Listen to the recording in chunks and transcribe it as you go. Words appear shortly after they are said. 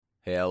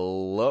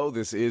Hello,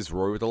 this is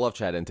Rory with the Love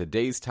Chat, and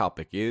today's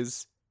topic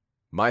is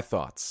My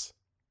Thoughts,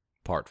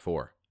 Part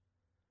 4.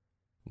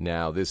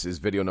 Now, this is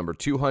video number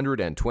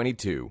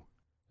 222.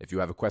 If you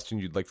have a question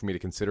you'd like for me to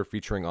consider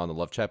featuring on the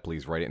Love Chat,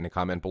 please write it in a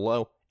comment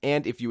below.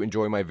 And if you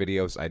enjoy my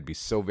videos, I'd be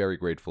so very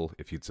grateful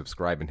if you'd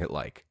subscribe and hit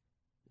like.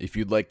 If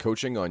you'd like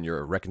coaching on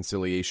your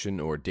reconciliation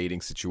or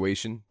dating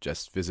situation,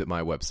 just visit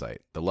my website,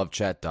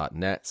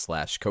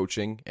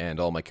 thelovechat.net/coaching, and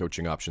all my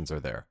coaching options are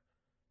there.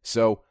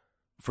 So,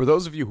 for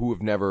those of you who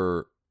have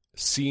never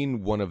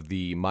seen one of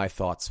the My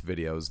Thoughts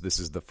videos, this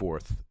is the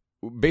fourth.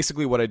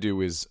 Basically what I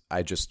do is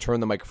I just turn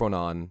the microphone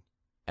on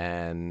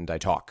and I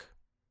talk.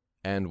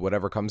 And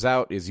whatever comes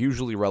out is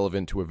usually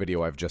relevant to a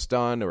video I've just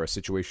done or a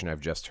situation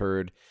I've just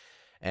heard.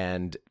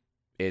 And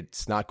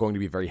it's not going to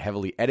be very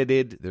heavily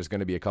edited. There's going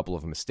to be a couple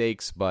of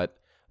mistakes, but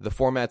the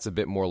format's a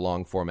bit more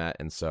long format,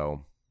 and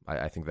so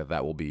I think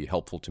that will be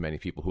helpful to many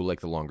people who like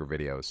the longer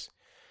videos.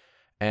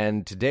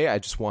 And today I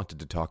just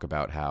wanted to talk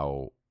about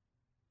how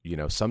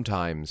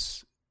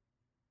sometimes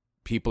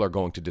people are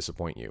going to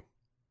disappoint you,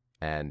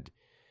 and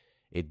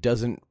it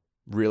doesn't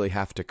really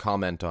have to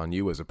comment on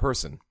you as a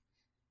person.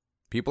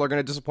 People are going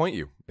to disappoint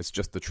you. It's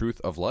just the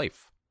truth of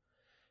life.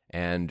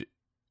 And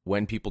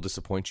when people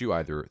disappoint you,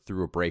 either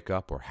through a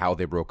breakup or how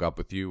they broke up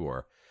with you,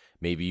 or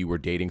maybe you were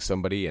dating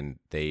somebody and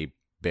they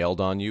bailed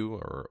on you,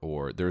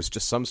 or there's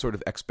just some sort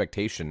of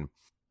expectation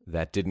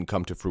that didn't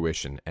come to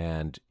fruition.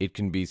 And it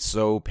can be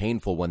so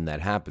painful when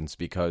that happens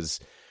because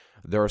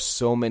there are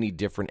so many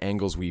different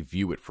angles we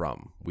view it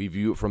from. We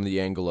view it from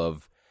the angle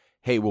of,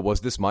 hey, well,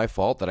 was this my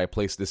fault that I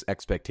placed this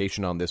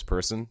expectation on this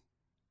person?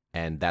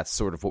 And that's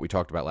sort of what we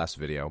talked about last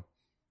video.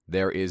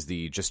 There is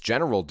the just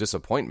general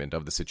disappointment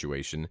of the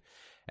situation,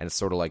 and it's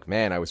sort of like,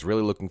 man, I was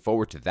really looking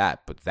forward to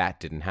that, but that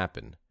didn't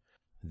happen.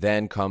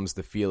 Then comes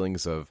the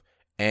feelings of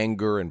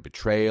anger and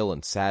betrayal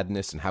and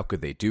sadness, and how could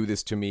they do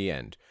this to me,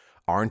 and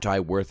aren't I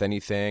worth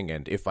anything?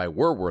 And if I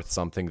were worth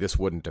something, this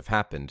wouldn't have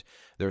happened.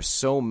 There's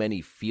so many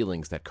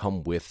feelings that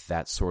come with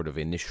that sort of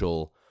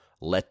initial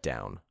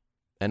letdown.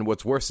 And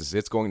what's worse is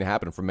it's going to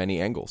happen from many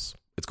angles.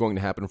 It's going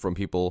to happen from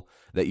people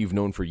that you've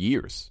known for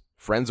years.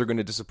 Friends are going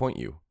to disappoint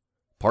you.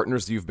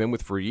 Partners you've been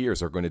with for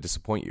years are going to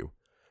disappoint you.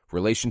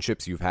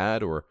 Relationships you've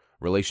had or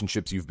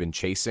relationships you've been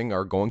chasing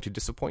are going to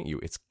disappoint you.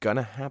 It's going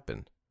to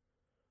happen.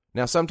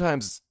 Now,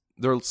 sometimes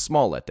they're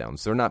small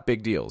letdowns. They're not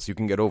big deals. You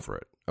can get over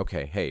it.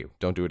 Okay, hey,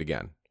 don't do it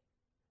again.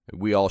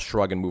 We all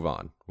shrug and move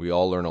on. We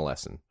all learn a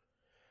lesson.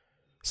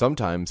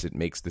 Sometimes it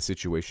makes the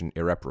situation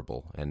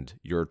irreparable, and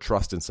your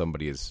trust in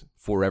somebody is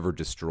forever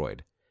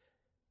destroyed.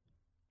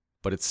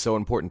 But it's so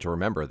important to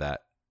remember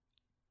that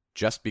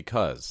just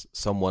because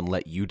someone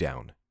let you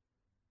down,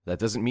 that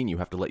doesn't mean you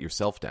have to let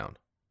yourself down.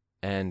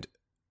 And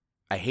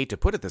I hate to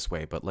put it this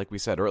way, but like we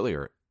said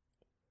earlier,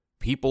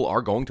 people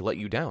are going to let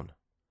you down.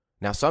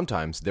 Now,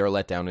 sometimes their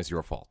letdown is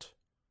your fault.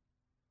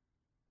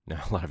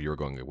 Now, a lot of you are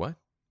going, what?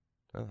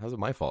 How's it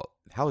my fault?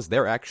 How is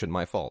their action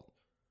my fault?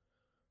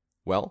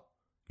 Well,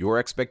 your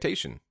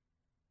expectation.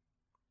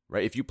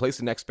 Right? If you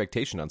place an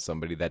expectation on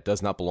somebody that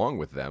does not belong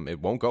with them,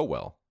 it won't go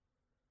well.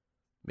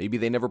 Maybe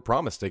they never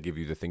promised to give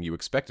you the thing you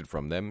expected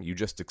from them. You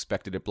just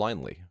expected it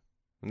blindly.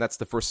 And that's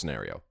the first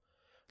scenario.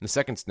 In the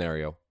second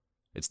scenario,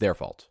 it's their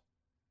fault.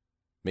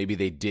 Maybe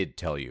they did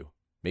tell you.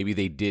 Maybe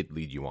they did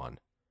lead you on.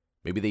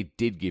 Maybe they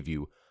did give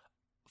you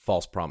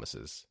false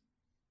promises.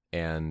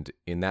 And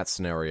in that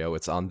scenario,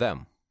 it's on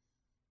them.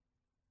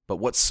 But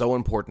what's so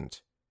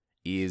important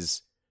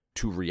is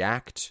to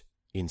react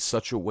in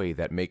such a way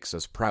that makes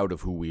us proud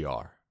of who we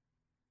are,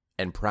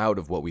 and proud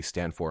of what we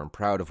stand for, and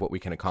proud of what we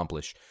can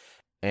accomplish,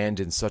 and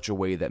in such a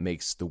way that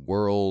makes the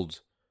world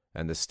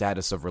and the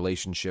status of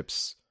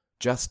relationships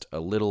just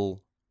a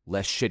little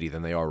less shitty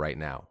than they are right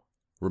now.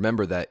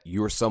 Remember that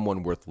you're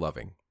someone worth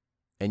loving,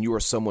 and you are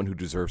someone who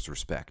deserves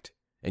respect,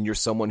 and you're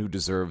someone who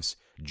deserves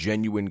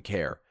genuine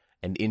care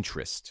and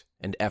interest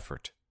and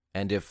effort.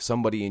 And if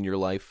somebody in your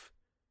life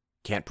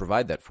can't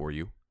provide that for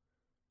you,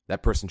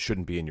 that person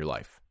shouldn't be in your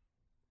life.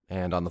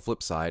 And on the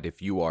flip side, if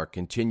you are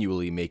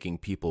continually making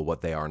people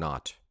what they are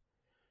not,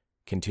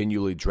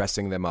 continually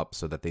dressing them up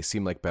so that they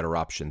seem like better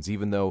options,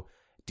 even though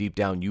deep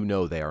down you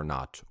know they are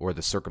not, or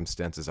the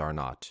circumstances are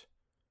not,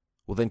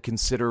 well then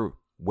consider,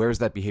 where's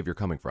that behavior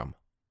coming from?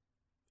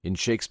 In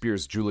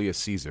Shakespeare's Julius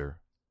Caesar,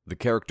 the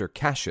character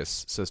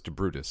Cassius says to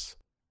Brutus,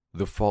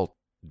 "The fault,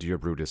 dear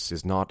Brutus,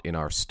 is not in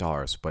our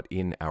stars, but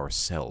in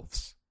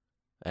ourselves."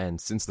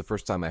 And since the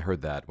first time I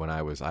heard that when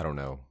I was,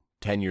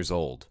 10 years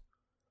old,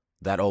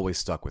 that always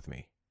stuck with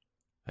me.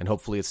 And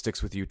hopefully it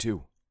sticks with you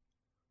too.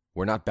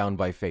 We're not bound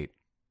by fate.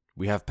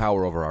 We have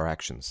power over our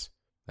actions.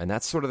 And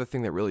that's sort of the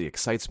thing that really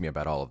excites me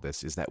about all of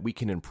this, is that we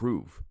can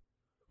improve.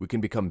 We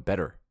can become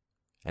better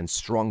and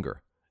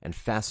stronger and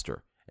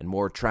faster and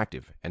more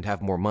attractive and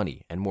have more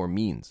money and more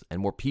means,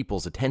 and more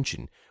people's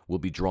attention will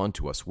be drawn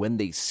to us when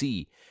they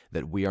see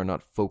that we are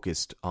not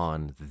focused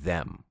on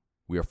them.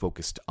 We are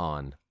focused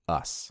on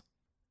us.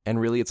 And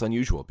really, it's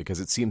unusual because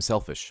it seems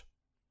selfish.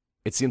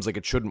 It seems like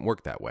it shouldn't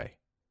work that way.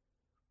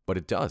 But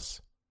it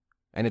does.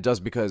 And it does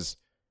because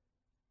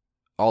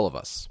all of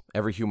us,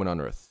 every human on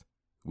Earth,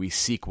 we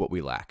seek what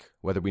we lack,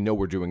 whether we know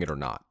we're doing it or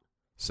not.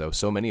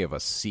 So many of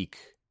us seek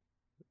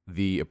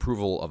the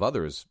approval of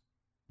others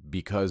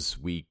because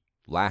we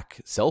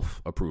lack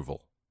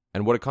self-approval.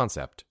 And what a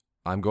concept.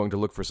 I'm going to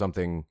look for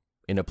something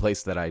in a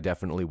place that I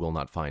definitely will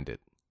not find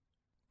it.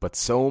 But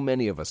so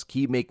many of us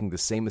keep making the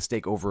same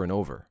mistake over and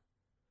over.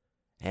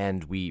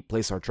 And we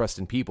place our trust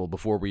in people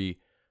before we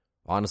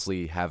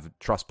honestly have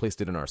trust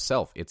placed in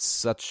ourselves. It's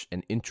such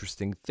an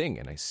interesting thing,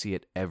 and I see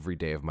it every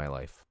day of my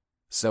life.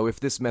 So if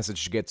this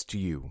message gets to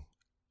you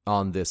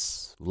on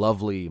this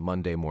lovely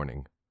Monday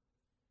morning,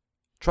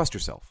 trust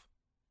yourself.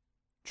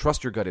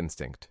 Trust your gut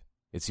instinct.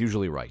 It's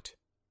usually right.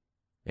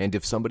 And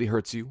if somebody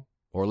hurts you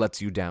or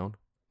lets you down,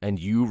 and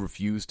you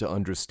refuse to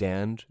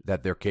understand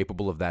that they're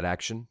capable of that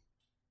action,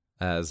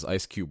 as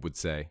Ice Cube would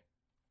say,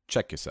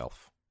 check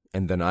yourself.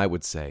 And then I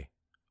would say,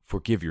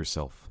 forgive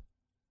yourself,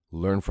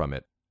 learn from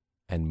it,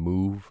 and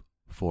move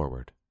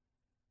forward.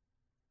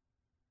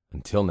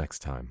 Until next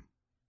time.